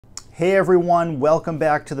Hey everyone, welcome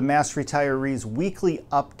back to the Mass Retirees Weekly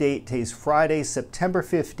Update. Today's Friday, September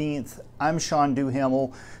 15th. I'm Sean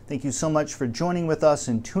Duhamel. Thank you so much for joining with us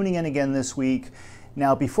and tuning in again this week.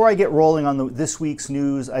 Now, before I get rolling on this week's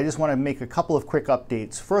news, I just want to make a couple of quick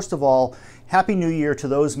updates. First of all, Happy New Year to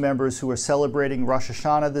those members who are celebrating Rosh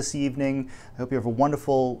Hashanah this evening. I hope you have a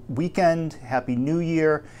wonderful weekend. Happy New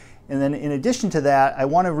Year. And then in addition to that, I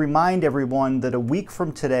want to remind everyone that a week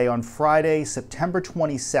from today, on Friday, September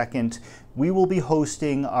 22nd, we will be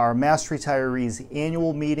hosting our Mass Retirees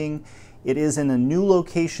annual meeting. It is in a new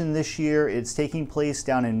location this year. It's taking place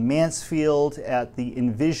down in Mansfield at the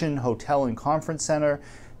Envision Hotel and Conference Center.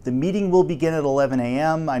 The meeting will begin at 11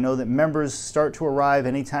 a.m. I know that members start to arrive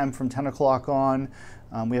anytime from 10 o'clock on.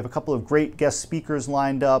 We have a couple of great guest speakers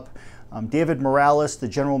lined up. David Morales, the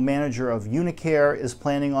general manager of Unicare, is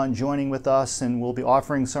planning on joining with us and will be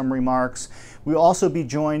offering some remarks. We'll also be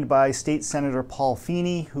joined by State Senator Paul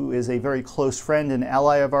Feeney, who is a very close friend and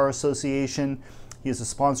ally of our association. He is a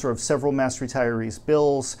sponsor of several Mass Retirees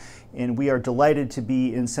bills, and we are delighted to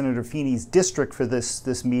be in Senator Feeney's district for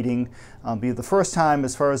this meeting. It'll be the first time,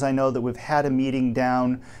 as far as I know, that we've had a meeting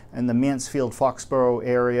down in the Mansfield-Foxborough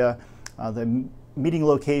area. The meeting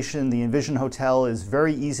location, the Envision Hotel, is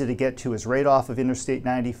very easy to get to. It's right off of Interstate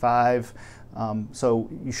 95, so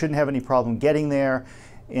you shouldn't have any problem getting there.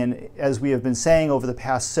 And as we have been saying over the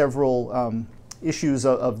past several issues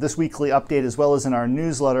of this weekly update, as well as in our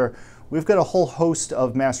newsletter, we've got a whole host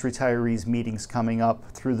of Mass Retirees meetings coming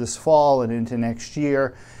up through this fall and into next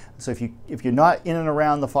year. So if you're not in and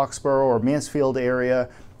around the Foxborough or Mansfield area,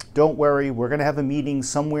 don't worry, we're going to have a meeting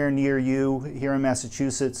somewhere near you here in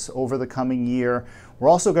Massachusetts over the coming year. We're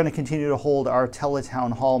also going to continue to hold our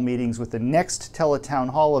Teletown Hall meetings, with the next Teletown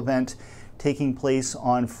Hall event taking place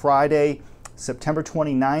on Friday, September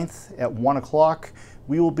 29th at 1 o'clock.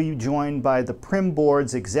 We will be joined by the Prim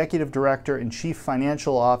Board's Executive Director and Chief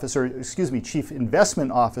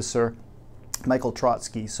Investment Officer, Michael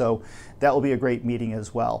Trotsky. So that will be a great meeting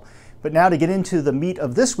as well. But now to get into the meat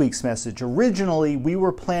of this week's message. Originally, we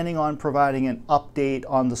were planning on providing an update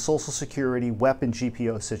on the Social Security WEP and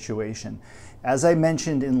GPO situation. As I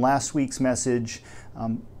mentioned in last week's message,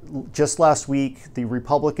 just last week, the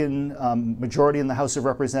Republican majority in the House of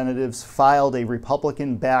Representatives filed a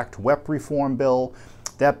Republican-backed WEP reform bill.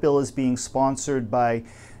 That bill is being sponsored by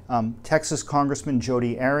Texas Congressman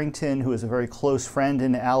Jody Arrington, who is a very close friend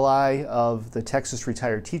and ally of the Texas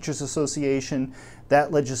Retired Teachers Association.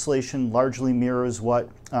 That legislation largely mirrors what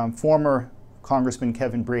former Congressman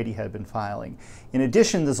Kevin Brady had been filing. In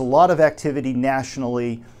addition, there's a lot of activity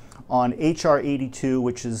nationally on H.R. 82,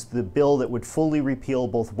 which is the bill that would fully repeal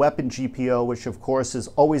both WEP and GPO, which of course has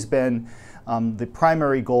always been the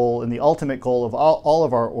primary goal and the ultimate goal of all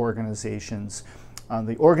of our organizations.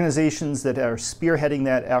 The organizations that are spearheading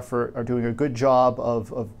that effort are doing a good job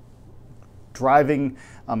of driving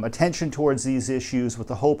attention towards these issues, with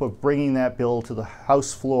the hope of bringing that bill to the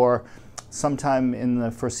House floor sometime in the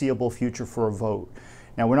foreseeable future for a vote.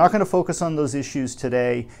 Now, we're not going to focus on those issues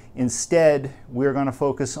today. Instead, we're going to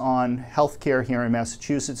focus on health care here in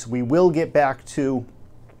Massachusetts. We will get back to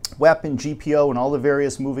WEP and GPO and all the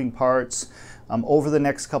various moving parts over the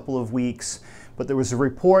next couple of weeks. But there was a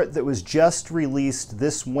report that was just released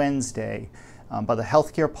this Wednesday by the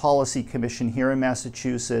Healthcare Policy Commission here in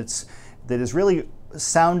Massachusetts that is really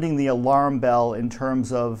sounding the alarm bell in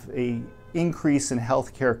terms of an increase in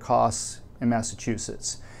healthcare costs in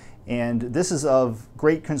Massachusetts. And this is of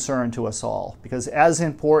great concern to us all, because as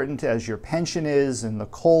important as your pension is, and the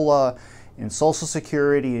COLA, and Social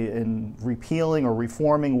Security, and repealing or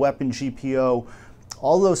reforming WEP and GPO,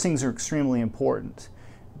 all those things are extremely important.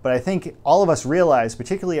 But I think all of us realize,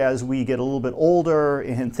 particularly as we get a little bit older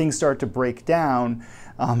and things start to break down,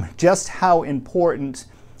 just how important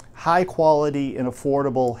high quality and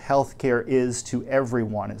affordable health care is to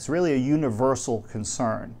everyone. It's really a universal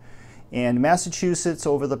concern. And Massachusetts,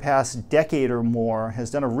 over the past decade or more,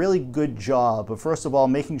 has done a really good job of, first of all,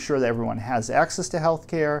 making sure that everyone has access to health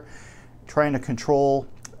care, trying to control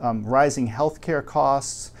rising health care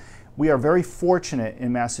costs. We are very fortunate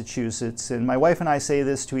in Massachusetts, and my wife and I say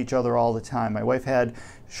this to each other all the time. My wife had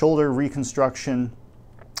shoulder reconstruction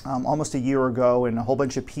almost a year ago and a whole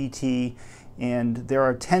bunch of PT, and there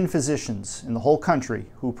are 10 physicians in the whole country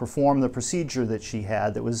who performed the procedure that she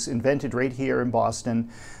had that was invented right here in Boston.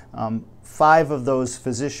 5 of those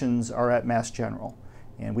physicians are at Mass General.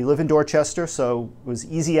 And we live in Dorchester, so it was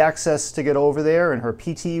easy access to get over there, and her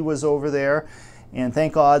PT was over there. And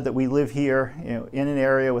thank God that we live here, in an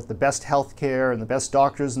area with the best health care and the best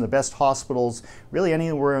doctors and the best hospitals really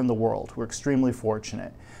anywhere in the world. We're extremely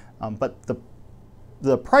fortunate. But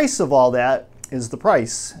the price of all that is the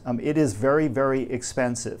price. It is very, very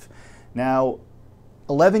expensive. Now,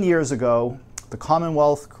 11 years ago, the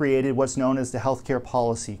Commonwealth created what's known as the Healthcare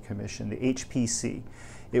Policy Commission, the HPC.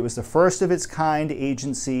 It was the first of its kind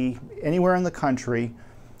agency anywhere in the country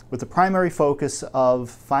with the primary focus of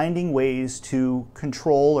finding ways to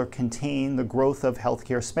control or contain the growth of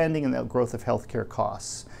healthcare spending and the growth of healthcare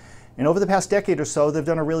costs. And over the past decade or so, they've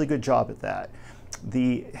done a really good job at that.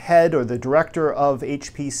 The head or the director of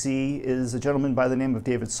HPC is a gentleman by the name of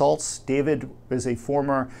David Saltz. David is a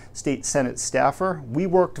former state Senate staffer. We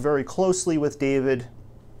worked very closely with David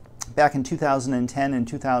back in 2010 and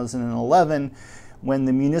 2011 when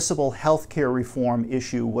the municipal healthcare reform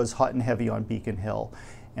issue was hot and heavy on Beacon Hill.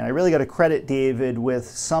 And I really got to credit David with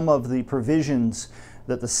some of the provisions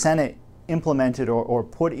that the Senate implemented or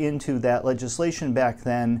put into that legislation back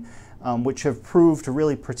then, which have proved to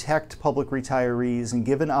really protect public retirees and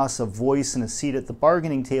given us a voice and a seat at the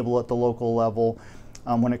bargaining table at the local level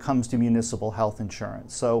when it comes to municipal health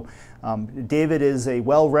insurance. So David is a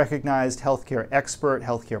well-recognized healthcare expert,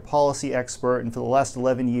 healthcare policy expert, and for the last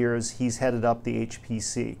 11 years he's headed up the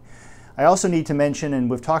HPC. I also need to mention, and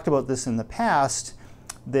we've talked about this in the past,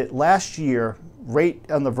 that last year, right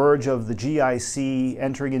on the verge of the GIC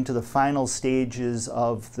entering into the final stages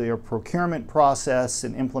of their procurement process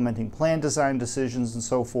and implementing plan design decisions and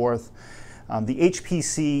so forth, the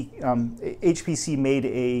HPC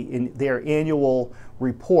made their annual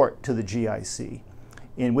report to the GIC.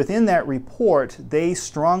 And within that report, they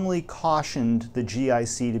strongly cautioned the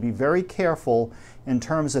GIC to be very careful in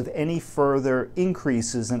terms of any further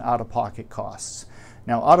increases in out-of-pocket costs.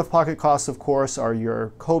 Now, out-of-pocket costs, of course, are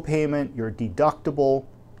your copayment, your deductible,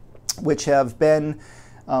 which have been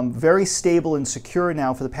very stable and secure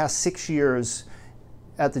now for the past 6 years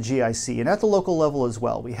at the GIC and at the local level as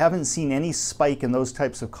well. We haven't seen any spike in those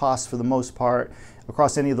types of costs for the most part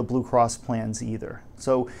across any of the Blue Cross plans either.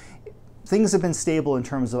 So things have been stable in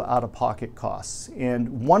terms of out-of-pocket costs.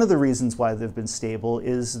 And one of the reasons why they've been stable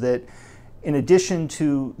is that in addition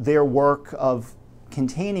to their work of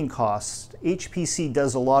containing costs, HPC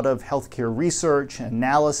does a lot of healthcare research,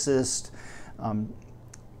 analysis,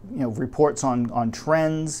 reports on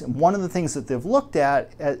trends. And one of the things that they've looked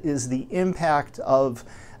at is the impact of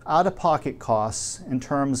out-of-pocket costs in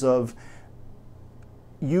terms of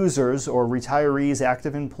users or retirees,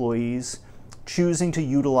 active employees, choosing to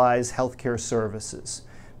utilize healthcare services.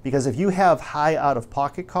 Because if you have high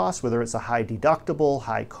out-of-pocket costs, whether it's a high deductible,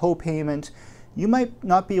 high copayment, you might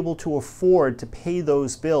not be able to afford to pay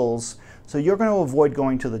those bills, so you're going to avoid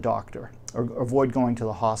going to the doctor or avoid going to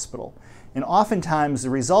the hospital. And oftentimes the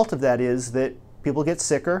result of that is that people get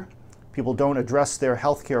sicker, people don't address their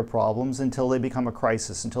healthcare problems until they become a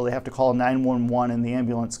crisis, until they have to call 911 and the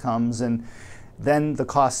ambulance comes, and then the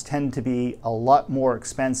costs tend to be a lot more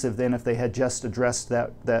expensive than if they had just addressed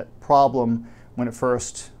that problem when it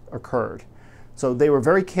first occurred. So they were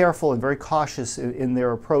very careful and very cautious in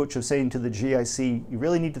their approach of saying to the GIC, you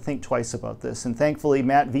really need to think twice about this. And thankfully,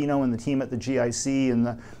 Matt Vino and the team at the GIC and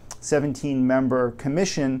the 17-member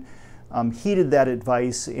commission heeded that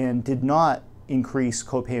advice and did not increase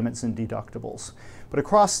copayments and deductibles. But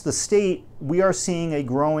across the state, we are seeing a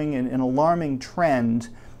growing and an alarming trend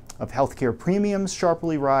of healthcare premiums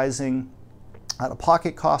sharply rising,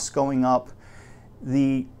 out-of-pocket costs going up.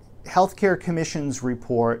 The Healthcare Commission's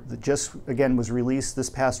report that just, again, was released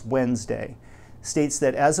this past Wednesday states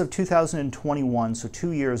that as of 2021, so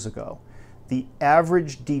 2 years ago, the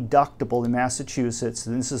average deductible in Massachusetts,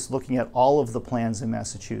 and this is looking at all of the plans in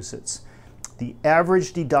Massachusetts, the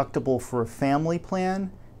average deductible for a family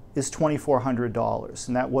plan is $2,400,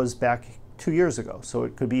 and that was back 2 years ago, so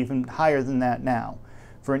it could be even higher than that now.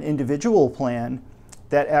 For an individual plan,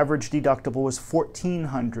 that average deductible was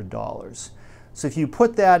 $1,400. So if you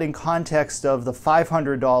put that in context of the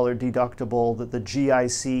 $500 deductible that the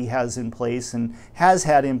GIC has in place and has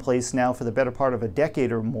had in place now for the better part of a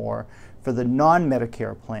decade or more for the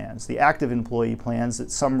non-Medicare plans, the active employee plans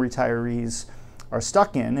that some retirees are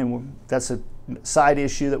stuck in, and that's a side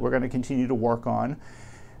issue that we're going to continue to work on.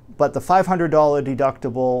 But the $500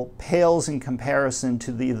 deductible pales in comparison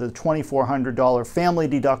to the $2,400 family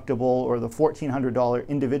deductible or the $1,400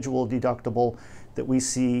 individual deductible that we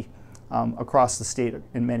see across the state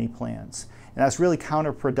in many plans. And that's really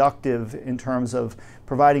counterproductive in terms of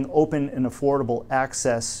providing open and affordable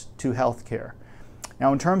access to health care.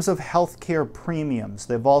 Now, in terms of health care premiums,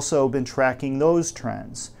 they've also been tracking those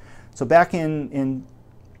trends. So back in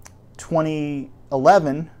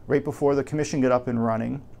 2011, right before the commission got up and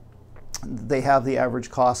running, they have the average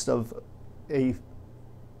cost of a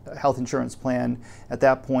health insurance plan at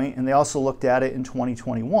that point, and they also looked at it in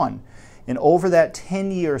 2021. And over that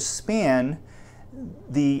 10-year span,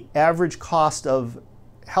 the average cost of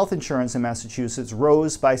health insurance in Massachusetts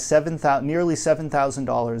rose by nearly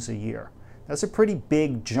 $7,000 a year. That's a pretty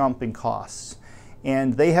big jump in costs.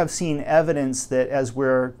 And they have seen evidence that as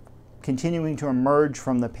we're continuing to emerge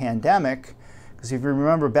from the pandemic, because if you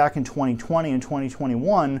remember back in 2020 and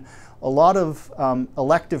 2021, a lot of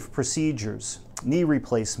elective procedures, knee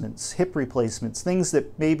replacements, hip replacements, things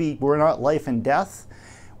that maybe were not life and death,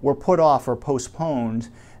 were put off or postponed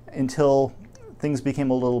until things became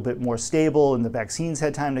a little bit more stable and the vaccines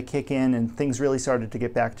had time to kick in and things really started to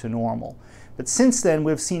get back to normal. But since then,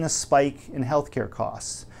 we've seen a spike in healthcare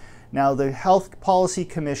costs. Now, the Health Policy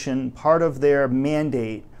Commission, part of their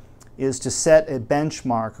mandate is to set a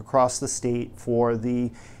benchmark across the state for the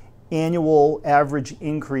annual average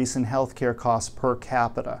increase in healthcare costs per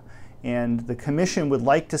capita. And the commission would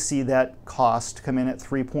like to see that cost come in at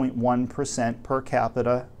 3.1% per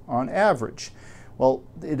capita on average. Well,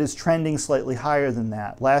 it is trending slightly higher than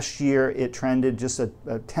that. Last year, it trended just a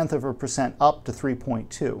 0.1% up to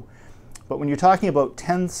 3.2. But when you're talking about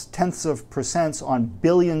tenths of percents on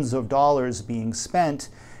billions of dollars being spent,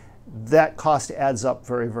 that cost adds up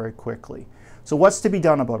very, very quickly. So what's to be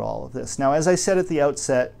done about all of this? Now, as I said at the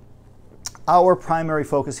outset, our primary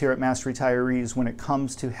focus here at Mass Retirees when it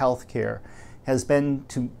comes to healthcare has been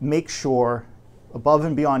to make sure, above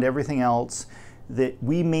and beyond everything else, that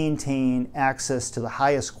we maintain access to the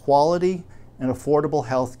highest quality and affordable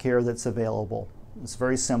health care that's available. It's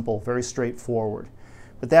very simple, very straightforward.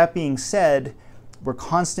 But that being said, we're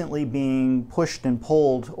constantly being pushed and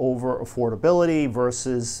pulled over affordability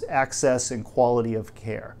versus access and quality of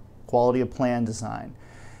care, quality of plan design.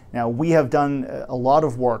 Now, we have done a lot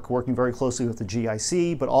of work working very closely with the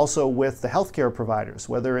GIC, but also with the healthcare providers,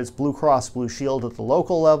 whether it's Blue Cross Blue Shield at the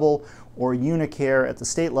local level or Unicare at the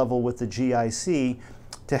state level with the GIC,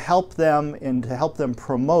 to help them and to help them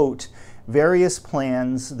promote various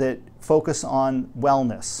plans that focus on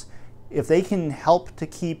wellness. If they can help to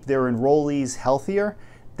keep their enrollees healthier,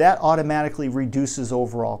 that automatically reduces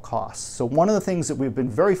overall costs. So one of the things that we've been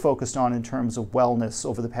very focused on in terms of wellness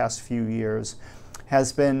over the past few years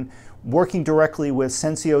has been working directly with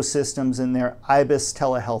Sensio Systems and their IBIS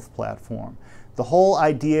telehealth platform. The whole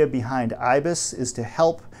idea behind IBIS is to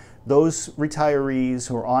help those retirees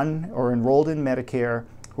who are on or enrolled in Medicare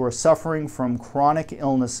who are suffering from chronic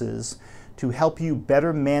illnesses to help you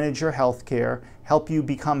better manage your health care, help you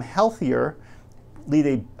become healthier, lead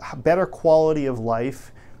a better quality of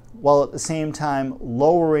life, while at the same time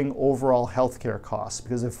lowering overall healthcare costs.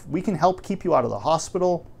 Because if we can help keep you out of the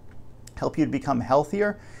hospital, help you to become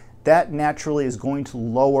healthier, that naturally is going to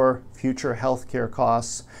lower future healthcare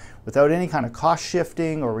costs without any kind of cost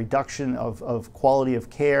shifting or reduction of quality of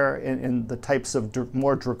care in the types of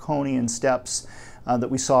more draconian steps that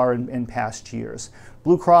we saw in past years.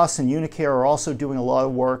 Blue Cross and Unicare are also doing a lot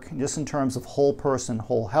of work just in terms of whole person,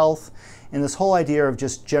 whole health, and this whole idea of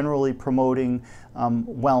just generally promoting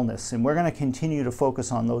wellness. And we're going to continue to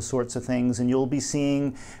focus on those sorts of things, and you'll be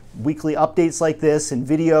seeing weekly updates like this and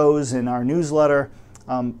videos in our newsletter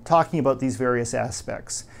talking about these various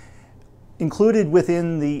aspects. Included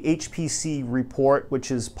within the HPC report, which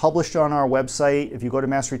is published on our website, if you go to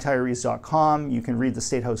massretirees.com, you can read the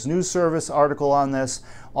State House News Service article on this.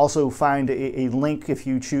 Also find a link if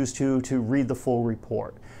you choose to read the full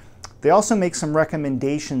report. They also make some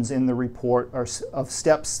recommendations in the report of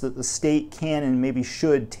steps that the state can and maybe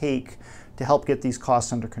should take to help get these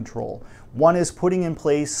costs under control. One is putting in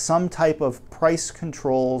place some type of price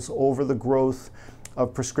controls over the growth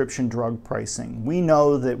of prescription drug pricing. We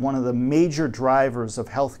know that one of the major drivers of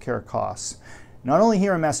healthcare costs, not only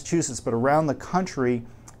here in Massachusetts, but around the country,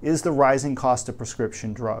 is the rising cost of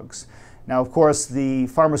prescription drugs. Now, of course, the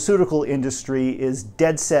pharmaceutical industry is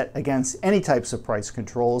dead set against any types of price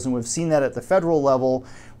controls, and we've seen that at the federal level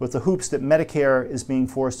with the hoops that Medicare is being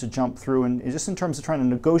forced to jump through, and just in terms of trying to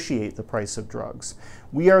negotiate the price of drugs.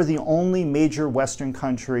 We are the only major Western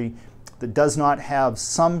country that does not have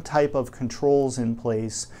some type of controls in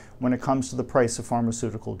place when it comes to the price of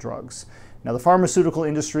pharmaceutical drugs. Now, the pharmaceutical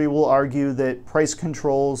industry will argue that price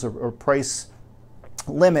controls or price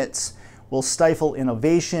limits will stifle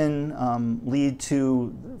innovation, lead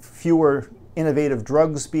to fewer innovative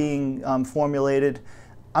drugs being formulated.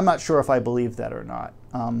 I'm not sure if I believe that or not.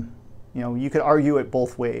 You could argue it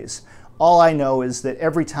both ways. All I know is that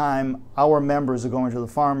every time our members are going to the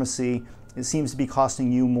pharmacy, it seems to be costing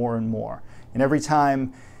you more and more. And every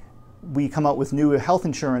time we come out with new health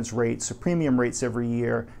insurance rates or premium rates every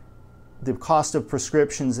year, the cost of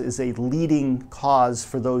prescriptions is a leading cause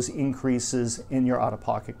for those increases in your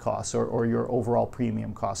out-of-pocket costs or your overall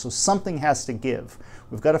premium costs. So something has to give.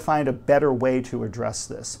 We've got to find a better way to address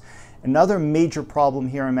this. Another major problem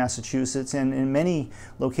here in Massachusetts and in many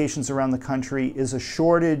locations around the country is a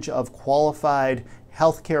shortage of qualified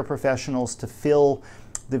healthcare professionals to fill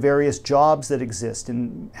the various jobs that exist.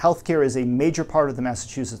 And healthcare is a major part of the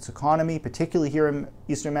Massachusetts economy, particularly here in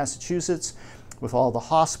Eastern Massachusetts, with all the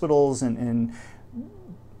hospitals and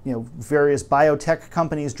various biotech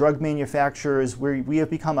companies, drug manufacturers, where we have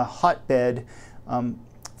become a hotbed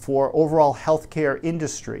for overall healthcare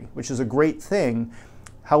industry, which is a great thing.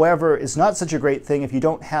 However, it's not such a great thing if you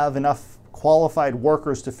don't have enough qualified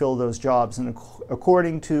workers to fill those jobs. And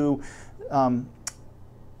according to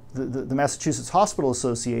the Massachusetts Hospital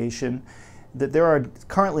Association, that there are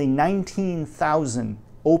currently 19,000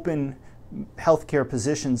 open healthcare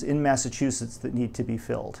positions in Massachusetts that need to be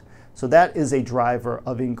filled. So that is a driver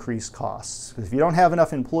of increased costs. If you don't have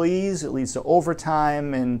enough employees, it leads to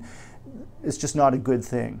overtime, and it's just not a good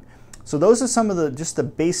thing. So those are some of just the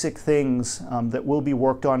basic things that will be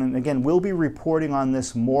worked on. And again, we'll be reporting on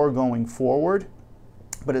this more going forward.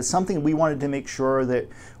 But it's something we wanted to make sure that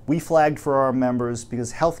we flagged for our members,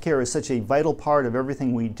 because healthcare is such a vital part of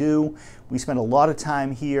everything we do. We spend a lot of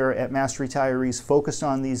time here at Mass Retirees focused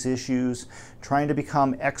on these issues, trying to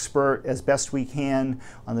become expert as best we can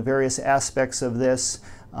on the various aspects of this.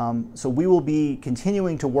 So we will be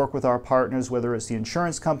continuing to work with our partners, whether it's the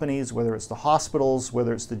insurance companies, whether it's the hospitals,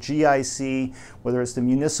 whether it's the GIC, whether it's the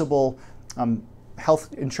municipal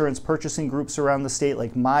health insurance purchasing groups around the state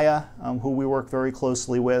like Maya, who we work very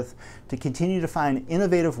closely with, to continue to find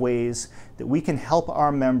innovative ways that we can help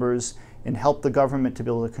our members and help the government to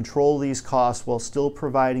be able to control these costs while still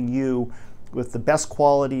providing you with the best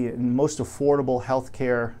quality and most affordable health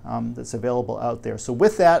care that's available out there. So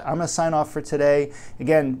with that, I'm going to sign off for today.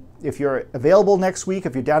 Again, if you're available next week,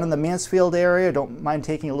 if you're down in the Mansfield area, don't mind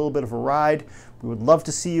taking a little bit of a ride. We would love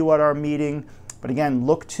to see you at our meeting. But again,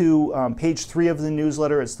 look to page 3 of the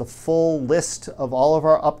newsletter. It's the full list of all of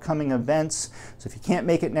our upcoming events. So if you can't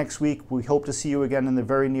make it next week, we hope to see you again in the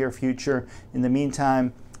very near future. In the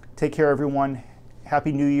meantime, take care, everyone.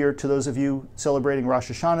 Happy New Year to those of you celebrating Rosh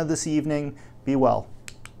Hashanah this evening. Be well.